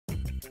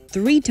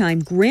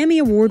Three-time Grammy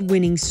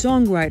Award-winning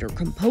songwriter,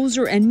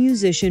 composer, and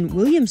musician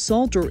Jada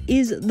Salter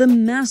is the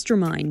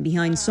mastermind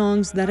behind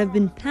songs that have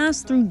been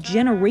passed through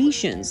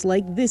generations,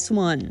 like this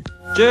one.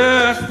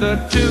 Just the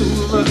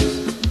two of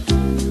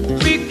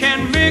us, we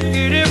can make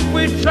it if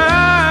we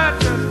try,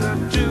 just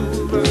the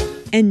two of us.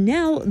 And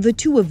now, the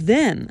two of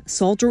them,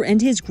 Salter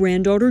and his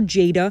granddaughter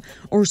Jada,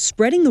 are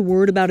spreading the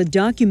word about a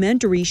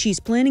documentary she's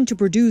planning to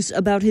produce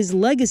about his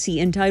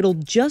legacy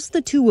entitled Just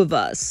the Two of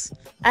Us.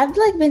 I've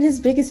been his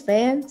biggest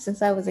fan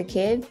since I was a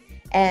kid,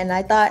 and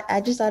I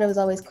just thought it was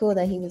always cool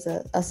that he was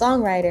a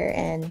songwriter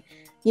and,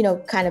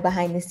 kind of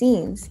behind the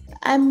scenes.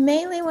 I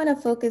mainly want to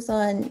focus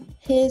on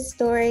his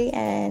story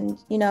and,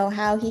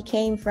 how he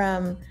came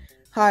from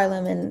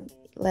Harlem and,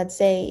 let's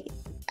say,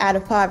 out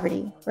of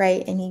poverty,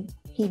 right? And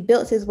he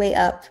built his way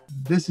up.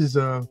 This is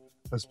a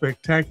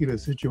spectacular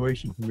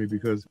situation for me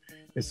because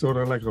it's sort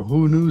of like a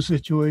who knew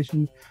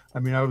situation. I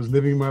mean, I was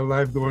living my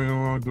life, going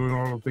along, doing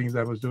all the things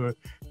I was doing,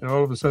 and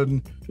all of a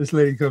sudden, this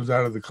lady comes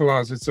out of the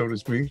closet, so to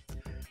speak,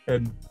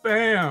 and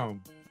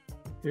bam,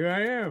 here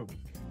I am.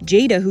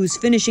 Jada, who's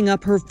finishing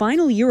up her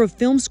final year of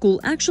film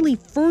school, actually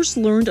first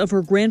learned of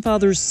her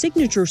grandfather's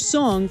signature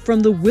song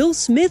from the Will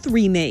Smith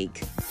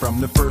remake. From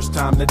the first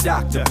time the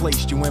doctor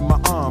placed you in my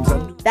arms.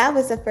 That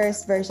was the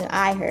first version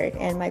I heard,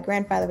 and my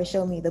grandfather would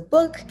show me the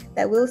book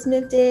that Will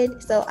Smith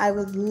did, so I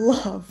would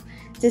love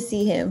to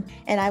see him,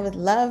 and I would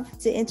love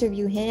to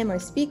interview him or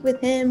speak with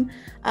him.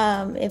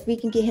 If we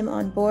can get him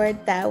on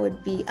board, that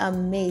would be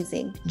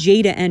amazing.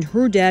 Jada and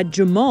her dad,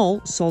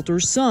 Jamal,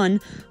 Salter's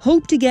son,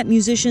 hope to get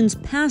musicians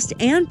past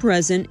and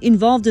present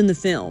involved in the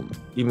film.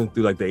 Even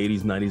through the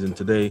 80s, 90s, and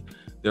today,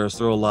 there are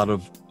still a lot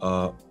of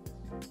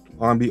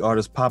R&B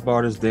artists, pop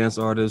artists, dance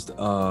artists,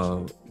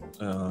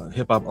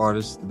 hip-hop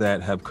artists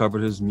that have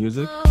covered his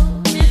music.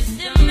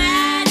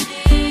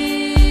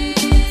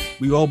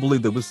 We all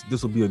believe that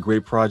this will be a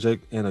great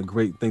project and a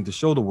great thing to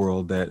show the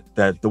world that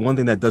the one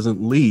thing that doesn't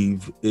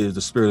leave is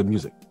the spirit of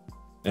music.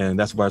 And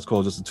that's why it's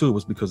called Just the Two of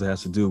Us, because it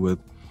has to do with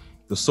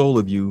the soul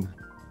of you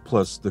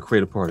plus the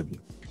creative part of you.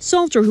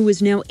 Salter, who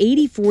is now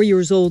 84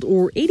 years old,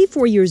 or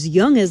 84 years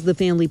young as the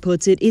family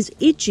puts it, is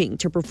itching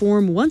to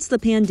perform once the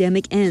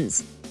pandemic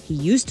ends. He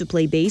used to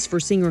play bass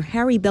for singer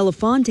Harry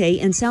Belafonte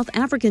and South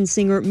African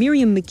singer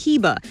Miriam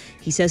Makeba.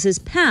 He says his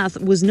path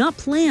was not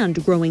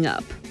planned growing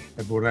up.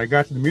 But when I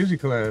got to the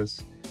music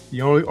class,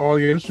 all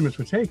your instruments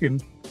were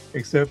taken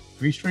except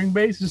three-string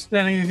basses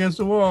standing against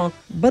the wall.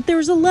 But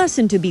there's a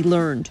lesson to be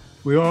learned.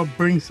 We all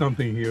bring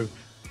something here.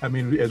 I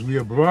mean, as we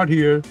are brought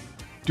here,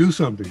 do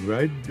something,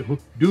 right?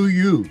 Do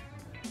you.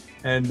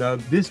 And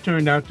this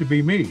turned out to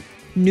be me.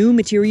 New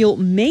material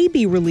may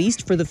be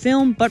released for the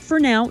film, but for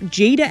now,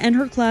 Jada and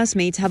her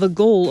classmates have a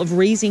goal of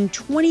raising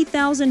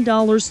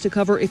 $20,000 to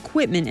cover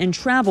equipment and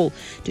travel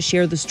to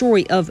share the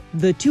story of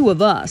the two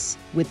of us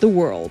with the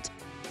world.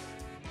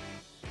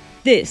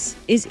 This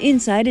is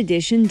Inside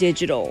Edition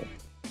Digital.